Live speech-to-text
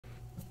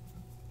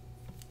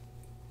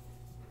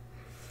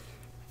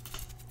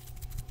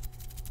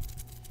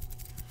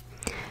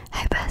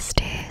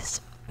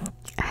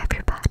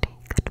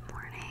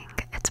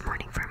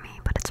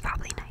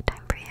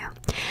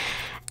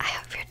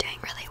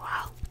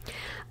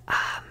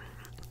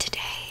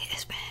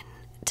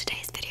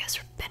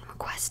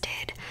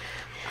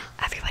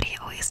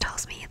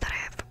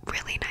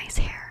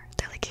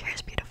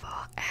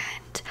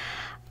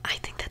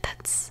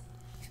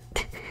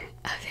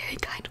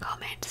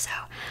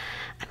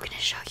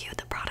show you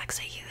the products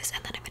I use,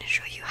 and then I'm gonna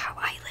show you how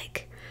I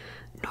like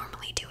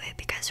normally do it,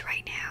 because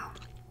right now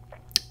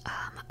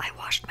I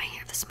washed my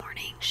hair this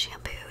morning,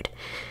 shampooed,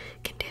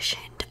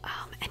 conditioned,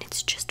 and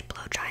it's just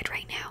blow dried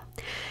right now.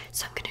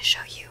 So I'm gonna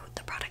show you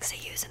the products I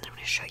use, and then I'm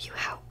gonna show you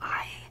how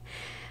I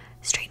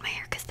straighten my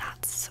hair, because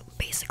that's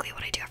basically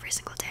what I do every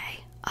single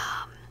day.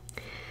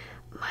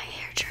 My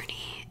hair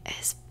journey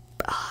is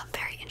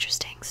very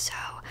interesting. So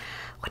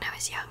when I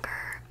was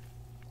younger,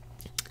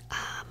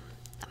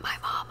 my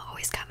mom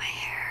always cut my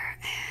hair,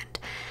 and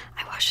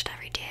I washed it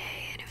every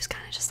day, and it was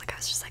kind of just like I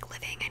was just like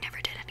living. I never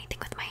did anything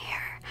with my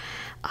hair.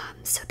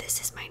 So this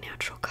is my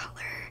natural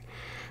color.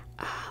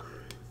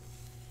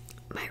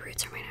 My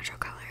roots are my natural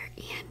color,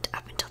 and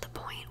up until the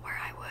point where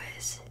I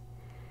was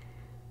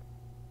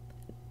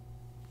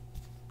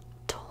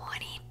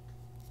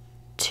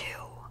 22,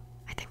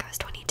 I think I was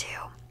 22,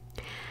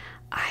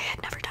 I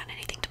had never done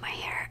anything to my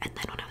hair. And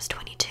then when I was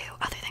 22,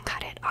 other than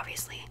cut it,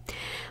 obviously,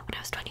 when I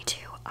was 22,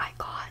 I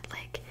got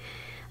like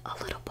a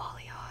little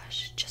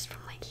balayage just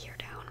from like here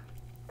down,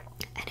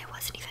 and it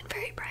wasn't even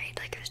very bright,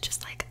 like it was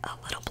just like a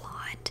little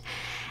blonde.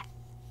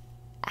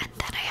 And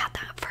then I had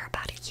that for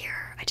about a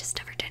year. I just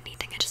never did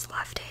anything. I just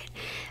left it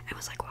and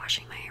was like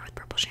washing my hair with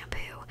purple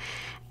shampoo.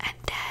 And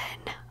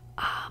then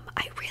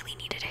I really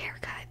needed a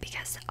haircut,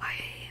 because I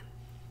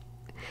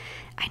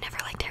never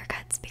liked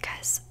haircuts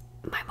because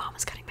my mom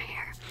was cutting my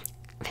hair,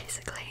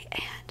 basically.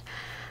 And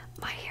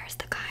my hair is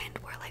the kind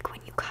where like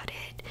when you cut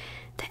it,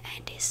 the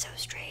end is so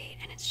straight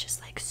and it's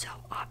just like so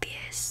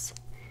obvious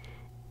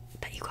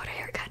that you got a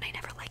haircut, and I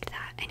never liked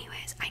that.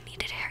 Anyways, I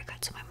needed a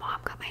haircut, so my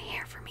mom cut my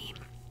hair for me.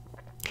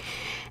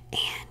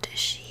 And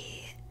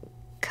she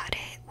cut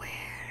it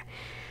where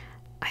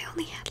I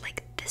only had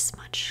like this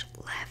much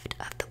left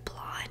of the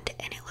blonde,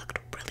 and it looked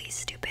really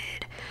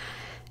stupid.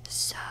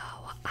 So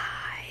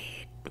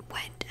I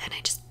went and I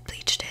just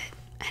bleached it,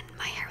 and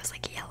my hair was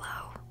like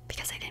yellow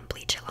because I didn't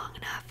bleach it long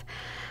enough.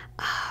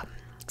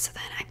 So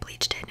then I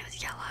bleached it and it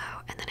was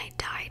yellow, and then I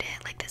dyed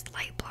it like this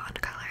light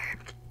blonde color,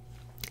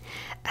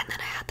 and then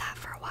I had that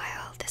for a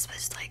while. This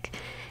was like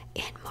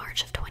in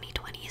March of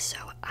 2020, so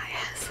I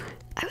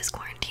was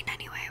quarantined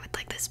anyway with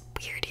like this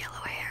weird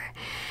yellow hair.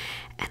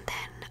 And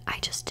then I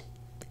just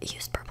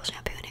used purple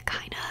shampoo, and it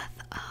kind of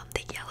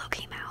the yellow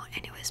came out,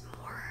 and it was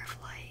more of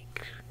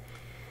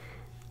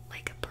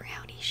like a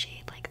brownie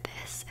shade like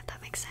this, if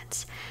that makes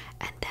sense.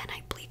 And then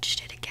I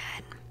bleached it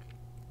again.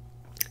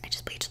 I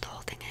just bleached the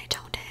whole thing and I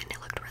toned it, and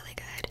it looked really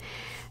good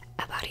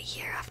about a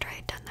year after I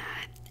had done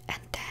that.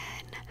 And then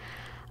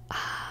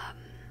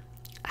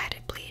I had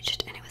it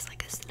bleached, and it was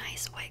like this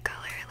nice white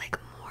color, like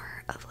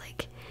more of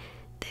like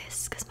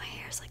this, because my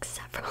hair is like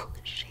several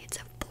shades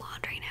of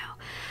blonde right now.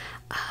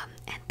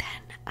 And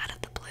then out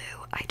of the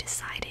blue, I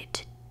decided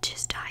to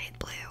just dye it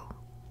blue,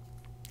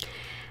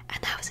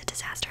 and that was a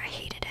disaster. I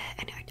hated it,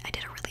 and I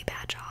did a really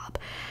bad job.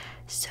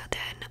 So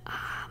then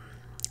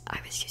I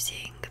was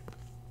using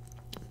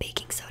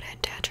baking soda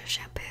and Tantra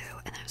shampoo,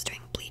 and I was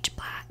doing bleach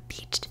baths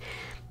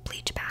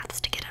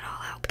to get it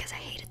all out because I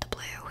hated the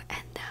blue.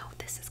 And now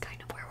this is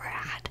kind of where we're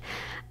at.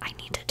 I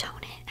need to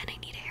tone it, and I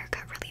need a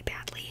haircut really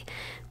badly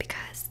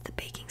because the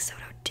baking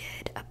soda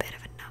did a bit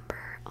of a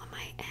number on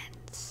my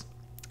ends,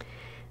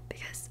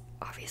 because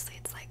obviously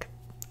it's like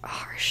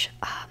harsh.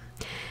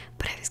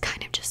 But I was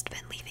kind of just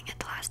been leaving it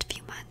the last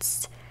few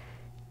months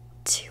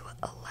to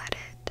let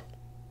it.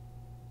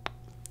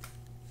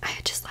 I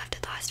had just left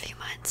it the last few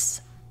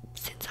months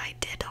since I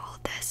did all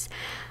of this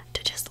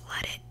to just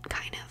let it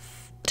kind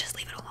of just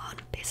leave it alone,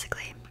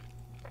 basically.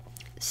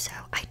 So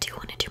I do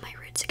want to do my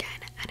roots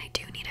again, and I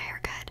do need a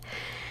haircut.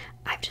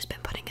 I've just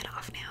been putting it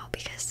off now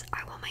because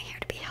I want my hair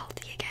to be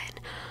healthy again.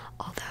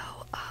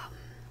 Although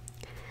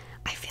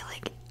I feel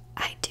like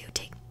I do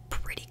take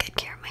pretty good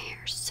care of my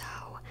hair. So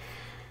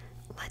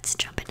let's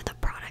jump into the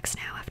products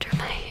now after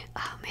my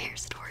hair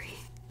story.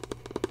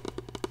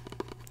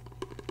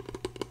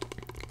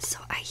 So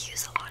I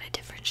use a lot of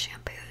different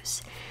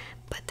shampoos,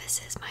 but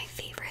this is my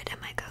favorite and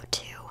my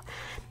go-to.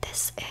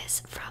 This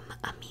is from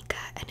Amica,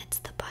 and it's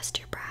the Bust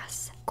Your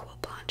Brass Cool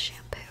Blonde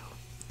Shampoo.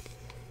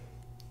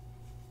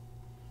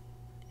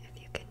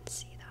 If you can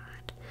see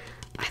that.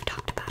 I've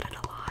talked about it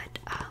a lot.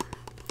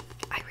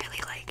 I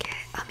really like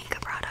it, Amica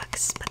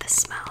products, but the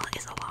smell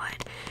is a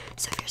lot.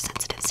 So if you're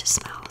sensitive to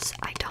smells,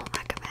 I don't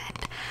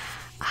recommend.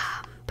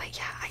 But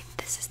yeah,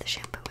 this is the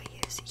shampoo I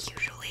use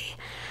usually.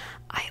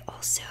 I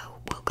also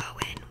will go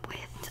in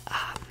with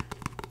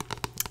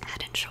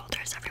Head and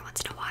Shoulders every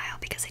once in a while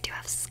because I do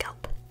have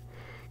scalp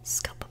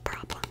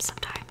problems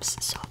sometimes,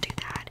 so I'll do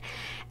that.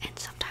 And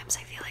sometimes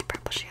I feel like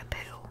purple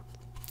shampoo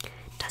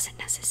doesn't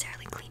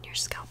necessarily clean your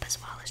scalp as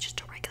well as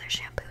just a regular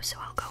shampoo, so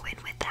I'll go in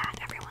with that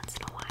every once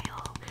in a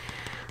while.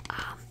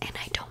 And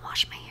I don't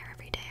wash my hair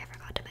every day. I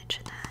forgot to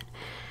mention that.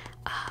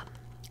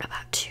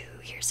 About 2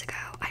 years ago,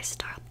 I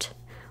stopped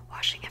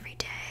washing every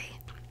day,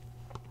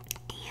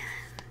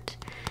 and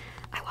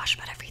I wash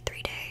about every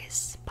 3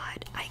 days,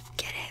 but I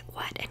get it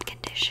wet and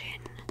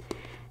condition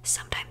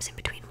sometimes in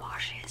between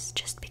washes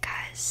just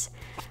because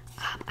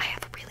I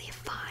have really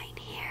fine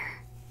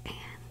hair,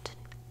 and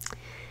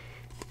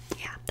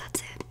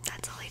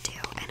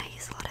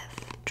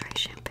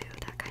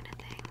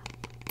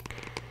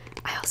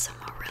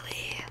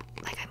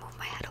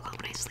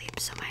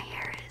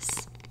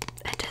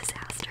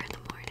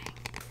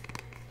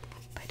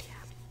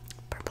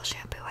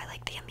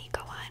the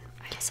Amica one.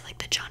 I also like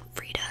the John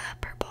Frieda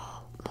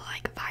purple,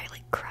 like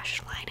violet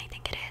crush line, I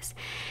think it is.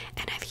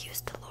 And I've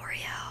used the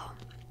L'Oreal,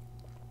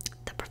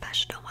 the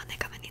professional one. They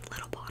come in these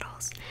little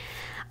bottles.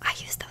 I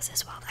use those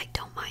as well. I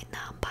don't mind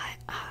them,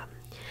 but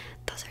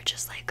those are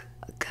just like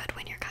good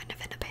when you're kind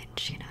of in a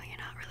pinch, you know, you're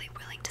not really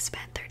willing to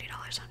spend $30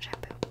 on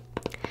shampoo.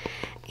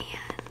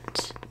 And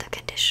the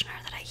conditioner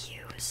that I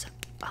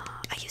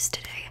used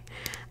today,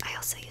 I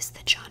also use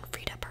the John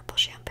Frieda purple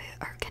shampoo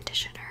or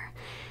conditioner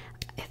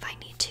if I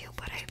need to,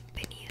 but I've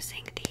been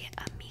using the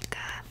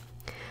Amica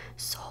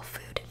Soul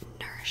Food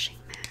Nourishing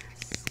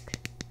Mask.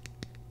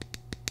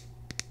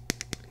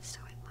 So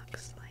it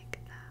looks like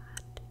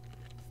that.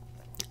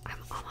 I'm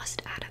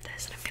almost out of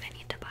this and I'm gonna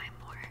need to buy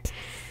more,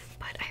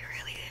 but I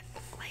really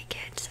like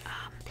it.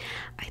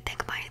 I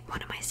think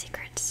one of my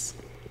secrets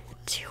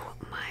to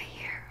my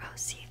hair, oh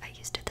see, I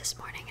used it this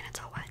morning and it's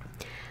all wet,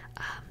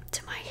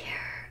 to my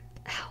hair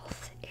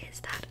health is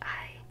that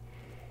I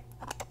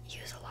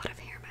use a lot of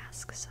hair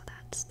masks. So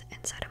that's the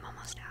inside, I'm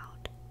almost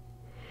out.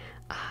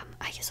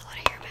 I use a lot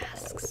of hair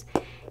masks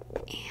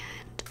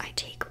and I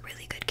take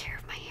really good care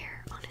of my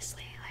hair,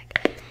 honestly.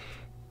 Like,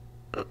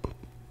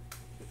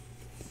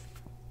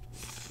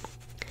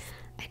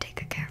 I take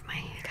good care of my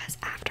hair because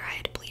after I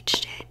had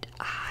bleached it,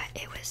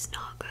 it was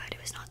not good.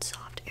 It was not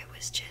soft. It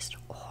was just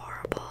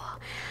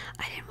horrible.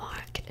 I didn't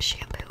want to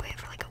shampoo it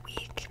for like a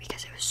week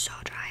because it was so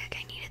dry. Like,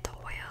 I needed the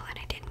oil and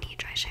I didn't need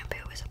dry shampoo.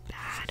 It was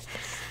bad.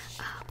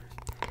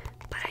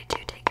 But I do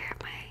take care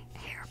of my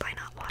hair by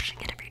not washing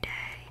it every day.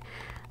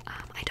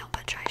 I don't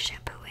put dry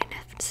shampoo in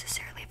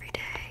necessarily every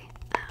day.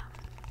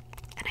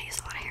 And I use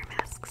a lot of hair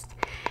masks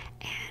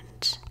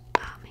and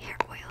hair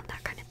oil and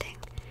that kind of thing.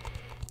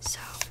 So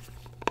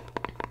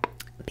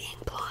being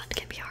blonde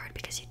can be hard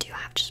because you do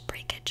have just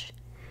breakage.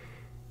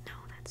 No,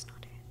 that's not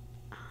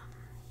it.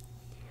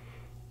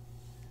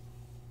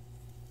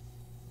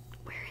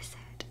 Where is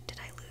it? Did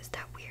I lose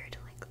that weird,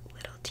 like,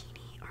 little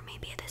teeny? Or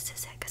maybe this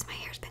is it, because my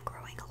hair's been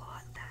growing a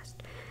lot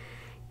fast.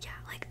 Yeah,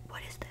 like,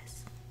 what is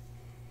this?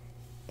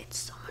 It's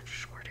so much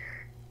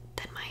shorter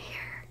than my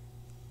hair.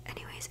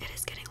 Anyways, it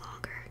is getting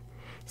longer.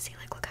 See,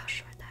 like, look how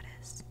short that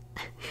is.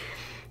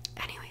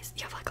 Anyways,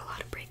 you have, like, a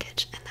lot of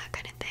breakage and that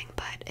kind of thing,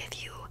 but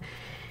if you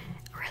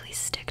really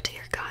stick to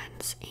your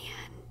guns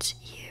and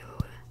you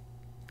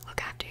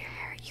look after your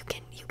hair, you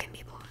can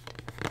be blonde.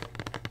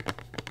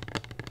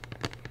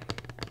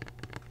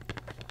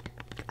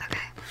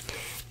 Okay,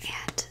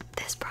 and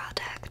this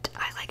product,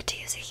 I like to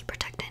use a heat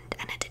protectant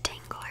and a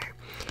detangler.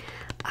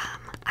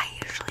 I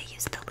usually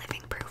use the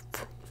Living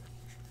Proof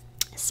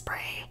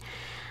spray,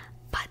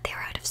 but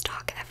they're out of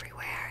stock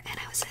everywhere, and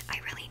I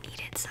really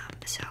needed some,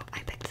 so I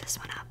picked this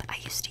one up. I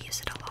used to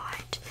use it a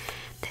lot.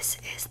 This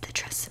is the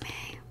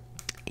Tresemme,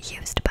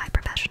 used by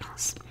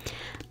professionals.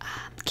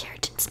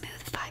 Keratin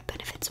Smooth 5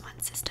 Benefits 1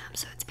 system,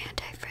 so it's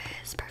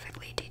anti-frizz,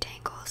 perfectly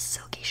detangles,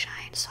 silky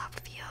shine, soft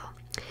feel,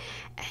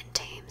 and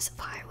tames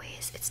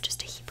flyaways. It's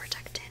just a heat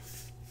protectant.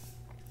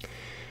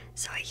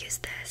 So I use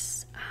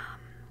this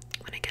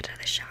when I get out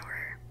of the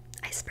shower.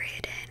 I spray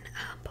it in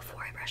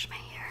before I brush my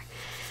hair,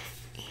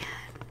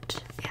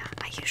 and yeah,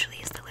 I usually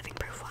use the Living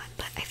Proof one,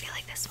 but I feel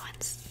like this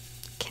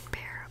one's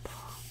comparable.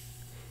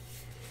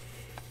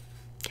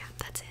 Yeah,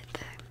 that's it.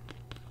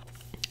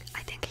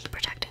 I think heat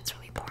protectant's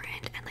really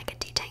important, and like a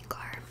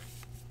detangler.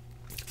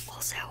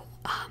 Also,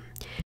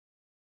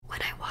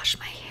 when I wash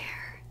my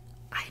hair,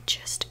 I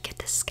just get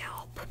the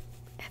scalp,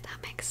 if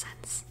that makes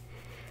sense.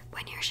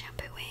 When you're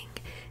shampooing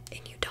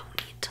and you don't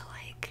need to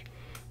like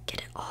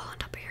get it all on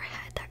top of your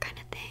head, that kind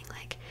of thing,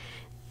 like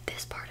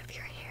this part of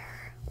your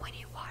hair, when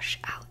you wash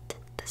out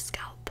the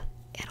scalp,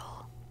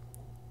 it'll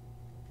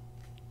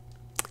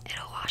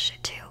wash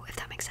it too, if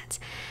that makes sense.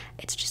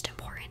 It's just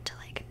important to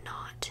like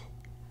not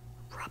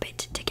rub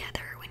it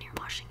together when you're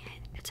washing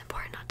it. It's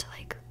important not to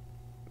like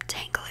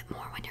tangle it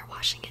more when you're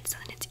washing it, so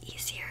then it's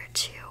easier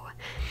to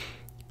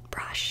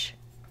brush.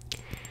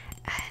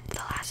 And the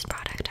last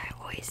product I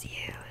always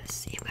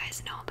use, you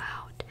guys know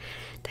about,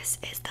 this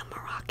is the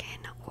Moroccan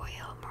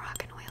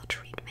oil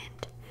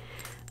treatment.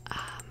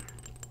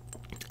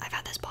 I've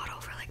had this bottle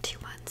for like 2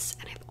 months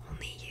and I've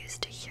only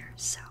used a year,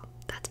 so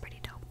that's pretty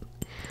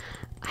dope.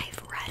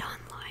 I've read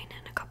online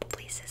in a couple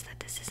places that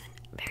this isn't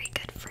very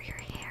good for your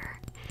hair.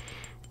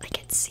 Like,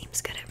 it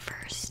seems good at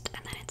first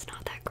and then it's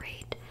not that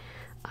great.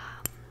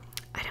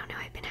 I don't know,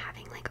 I've been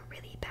having like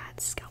really bad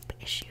scalp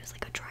issues,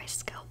 like a dry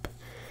scalp.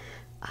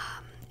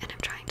 And I'm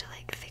trying to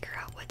like figure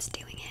out what's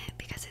doing it,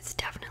 because it's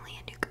definitely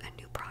a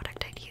new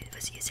product I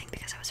was using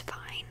because I was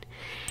fine.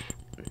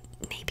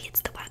 Maybe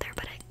it's the weather,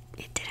 but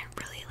it didn't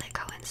really like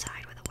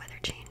coincide with the weather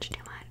change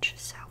too much,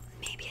 so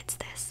maybe it's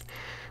this,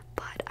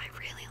 but I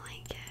really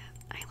like it.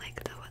 I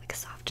like the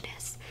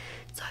softness,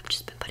 so I've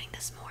just been putting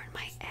this more in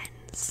my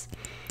ends,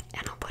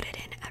 and I'll put it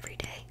in every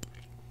day,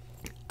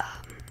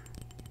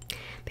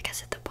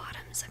 because if the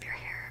bottoms of your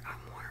hair are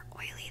more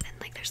oily, then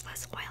like there's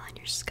less oil on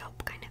your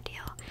scalp kind of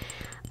deal.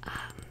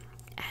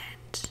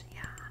 And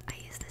yeah, I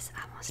use this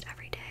almost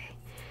every day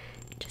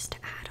just to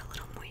add a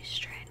little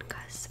moisture in,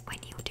 because when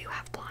you do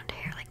have blonde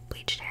hair, like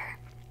bleached hair,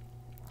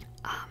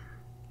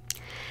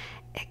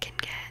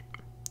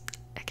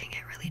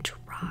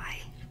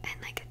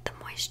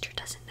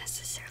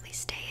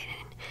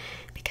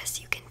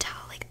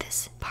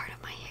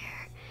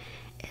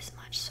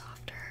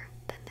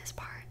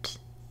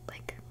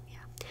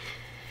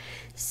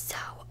 So,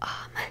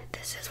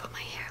 this is what my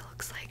hair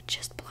looks like,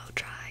 just blow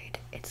dried.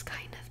 It's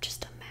kind of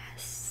just a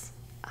mess.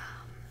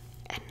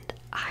 And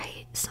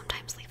I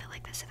sometimes leave it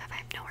like this if I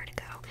have nowhere to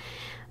go.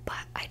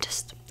 But I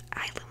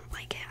don't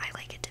like it. I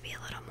like it to be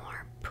a little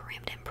more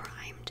primmed and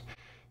primed.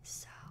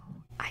 So,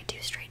 I do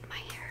straighten my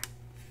hair.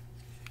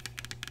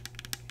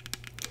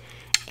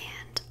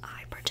 And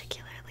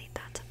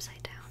that's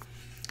upside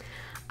down.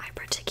 I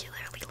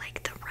particularly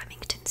like the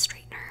Remington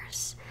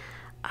straighteners.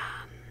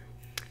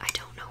 I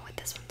don't know what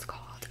this one's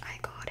called. I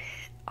got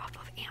it off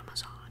of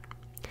Amazon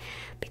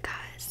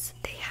because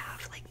they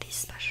have like these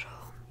special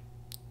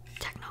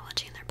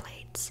technology in their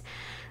blades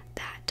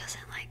that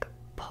doesn't like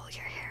pull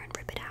your hair and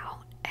rip it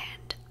out,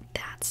 and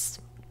that's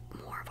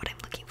more of what I'm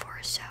looking for.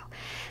 So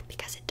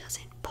because it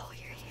doesn't pull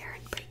your hair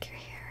and break your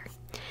hair,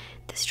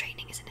 the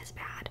straightening isn't as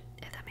bad,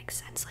 if that makes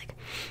sense. Like,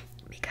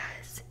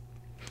 because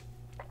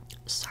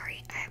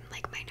sorry, I'm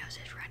like, my nose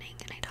is running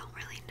and I don't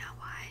really know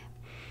why.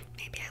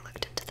 Maybe I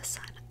looked into the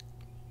sun.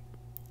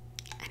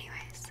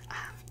 Anyways,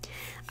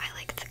 I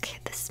like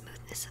the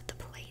smoothness of the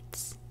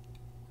plates,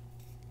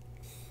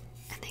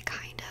 and they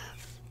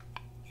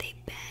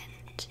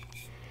bend,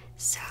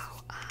 so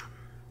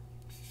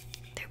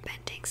they're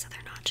bending so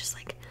they're not just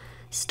like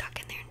stuck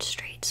in there and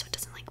straight, so it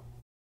doesn't like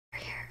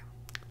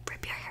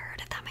rip your hair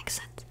out, if that makes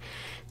sense.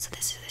 So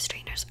this is the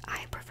straighteners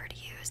I prefer to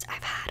use.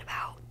 I've had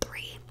about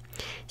 3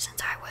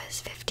 since I was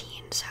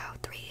 15, so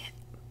 3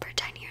 for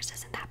 10 years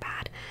isn't that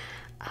bad.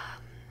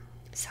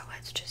 So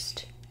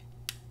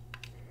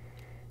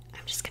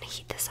I'm just gonna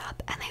heat this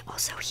up, and they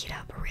also heat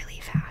up really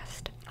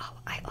fast. Oh,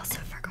 I also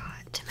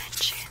forgot to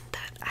mention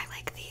that I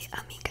like the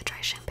Amica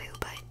dry shampoo,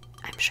 but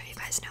I'm sure you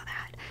guys know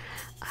that.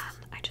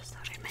 I just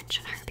thought I'd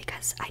mention her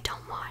because I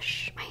don't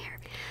wash my hair.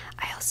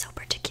 I also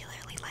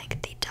particularly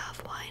like the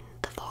Dove one,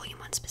 the volume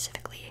one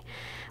specifically,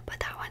 but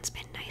that one's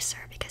been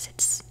nicer because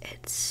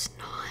it's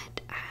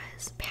not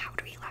as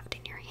powdery left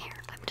in your hair.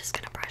 I'm just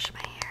gonna brush my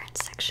hair and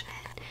section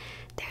it.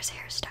 There's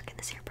hair stuck in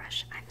this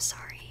hairbrush. I'm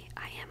sorry,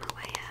 I am who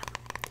I am.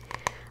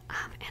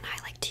 And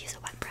I like to use a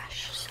wet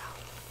brush, so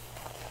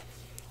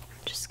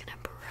I'm just gonna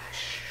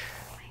brush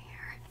my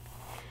hair.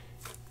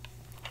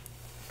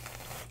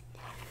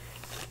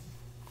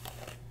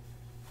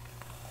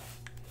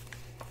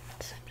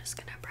 So I'm just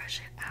gonna brush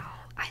it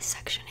out. I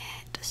section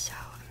it, so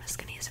I'm just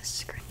gonna use a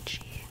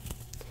scrunchie.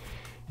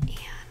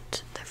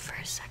 And the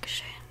first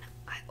section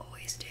I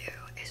always do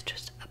is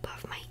just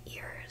above my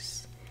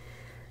ears.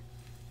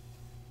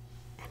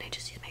 And I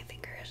just use my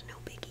fingers, no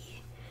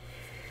biggie.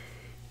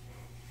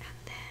 And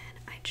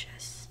then I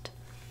just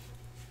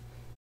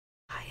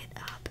tie it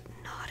up.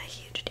 Not a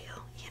huge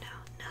deal, you know,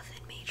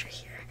 nothing major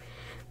here.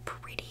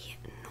 Pretty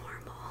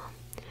normal.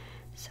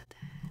 So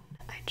then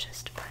I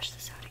just brush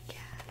this out again.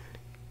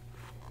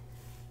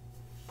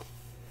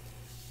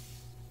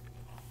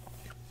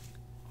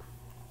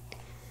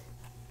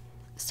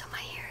 So my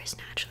hair is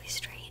naturally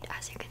straight,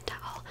 as you can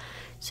tell,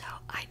 so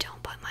I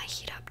don't put my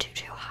heat up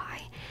too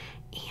high.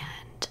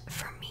 And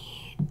for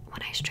me,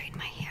 when I straighten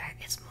my hair,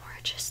 it's more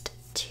just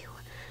to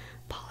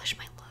polish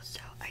my lows.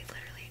 So I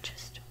literally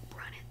just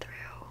run it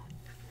through.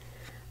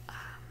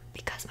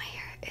 Because my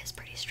hair is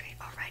pretty straight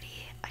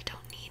already, I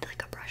don't need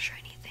like a brush or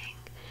anything.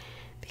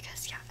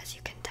 Because yeah, as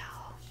you can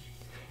tell,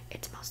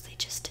 it's mostly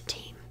just to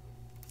tame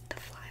the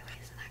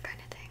flyaways and that kind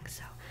of thing.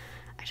 So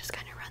I just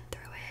kind of run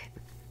through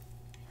it.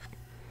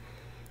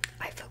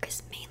 I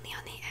focus mainly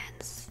on the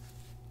ends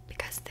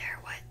because they're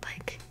what,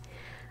 like,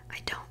 I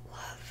don't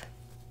love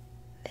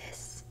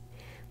this,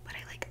 but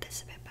I like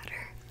this a bit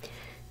better.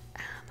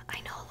 I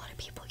know a lot of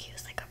people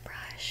use like a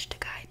brush to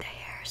guide the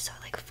hair so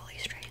it like fully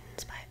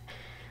straightens, but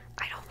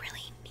I don't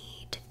really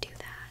need to do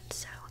that.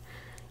 So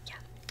yeah,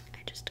 I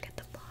just get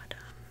the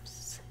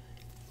bottoms.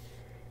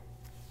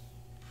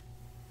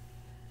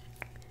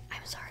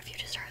 I'm sorry if you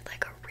just heard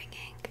like a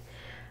ringing.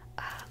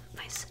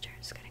 My sister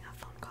is getting a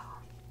phone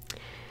call.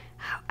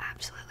 How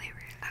absolutely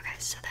rude. Okay,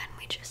 so then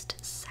we just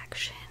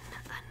section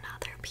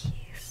another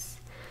piece.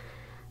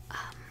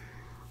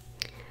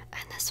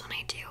 And this one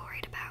I do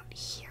right about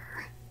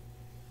here.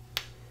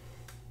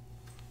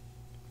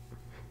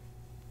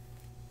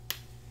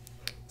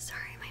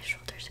 Sorry, my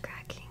shoulder's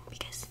cracking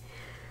because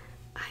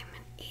I'm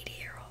an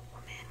 80-year-old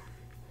woman.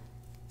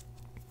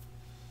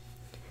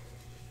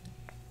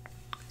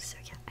 So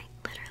yeah, I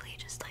literally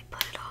just like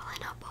put it all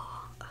in a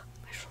ball. Oh,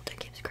 my shoulder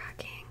keeps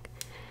cracking.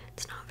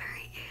 It's not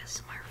very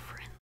ASMR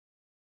friendly.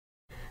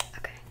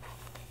 Okay.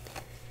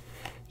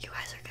 You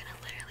guys are gonna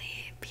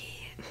literally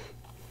be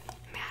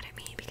mad at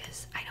me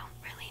because I don't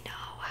really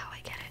know how I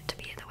get it to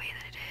be the way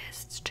that it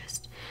is. It's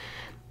just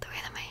the way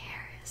that my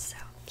hair is. So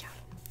yeah,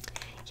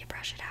 you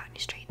brush it out and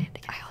you straighten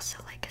it. I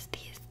also like, because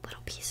these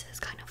little pieces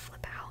kind of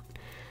flip out,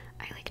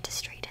 I like to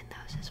straighten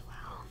those as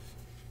well.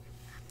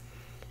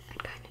 And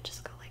kind of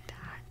just go like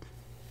that.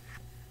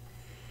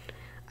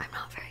 I'm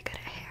not very good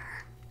at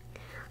hair.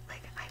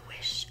 Like, I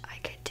wish I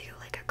could do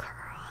like a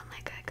curl and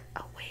like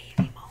a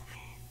wavy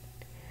moment,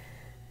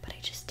 but I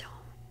just don't.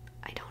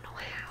 I don't know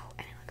how,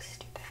 and it looks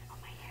stupid on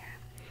my hair.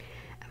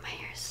 And my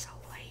hair is so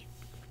light,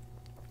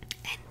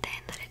 and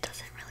then that it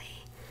doesn't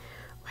really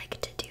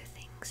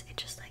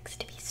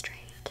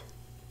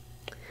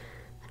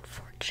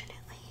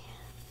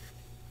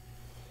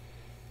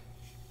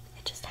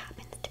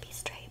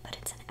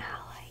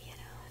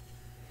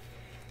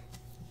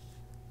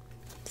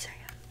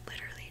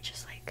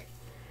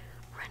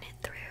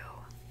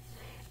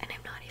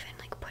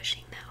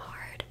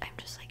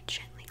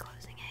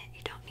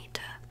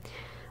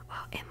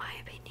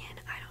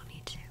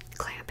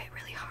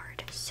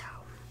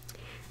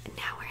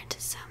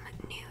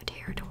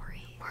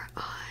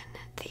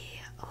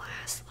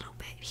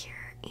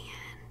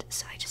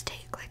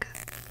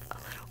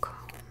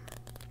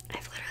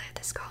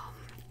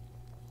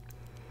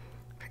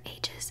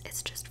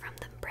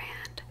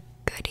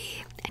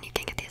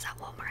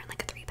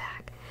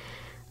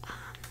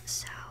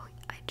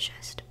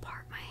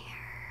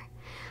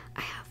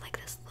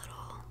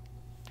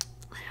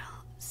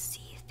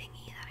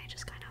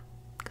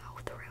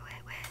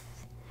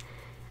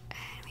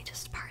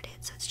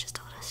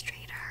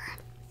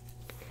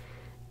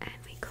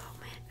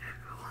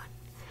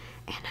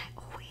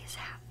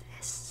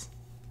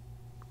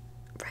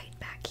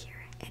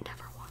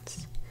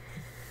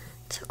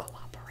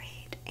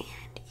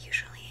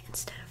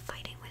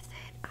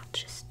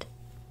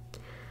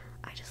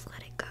I just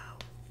let it go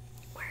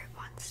where it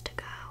wants to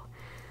go,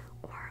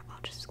 or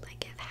I'll just like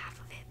give half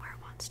of it where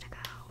it wants to go.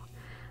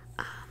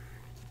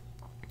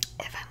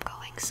 If I'm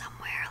going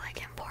somewhere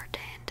like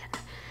important and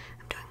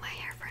I'm doing my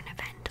hair for an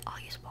event, I'll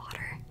use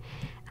water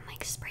and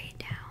like spray it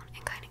down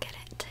and kind of get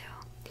it to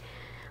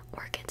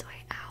work its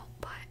way out.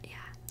 But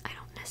yeah, I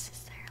don't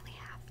necessarily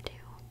have to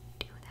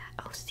do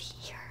that. Oh, see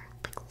here,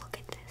 like look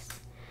at this.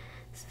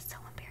 This is so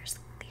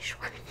embarrassingly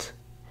short.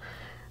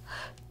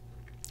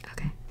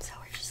 Okay, so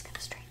we're just gonna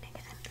straighten it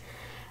in.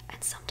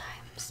 And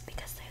sometimes,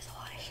 because there's a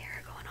lot of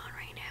hair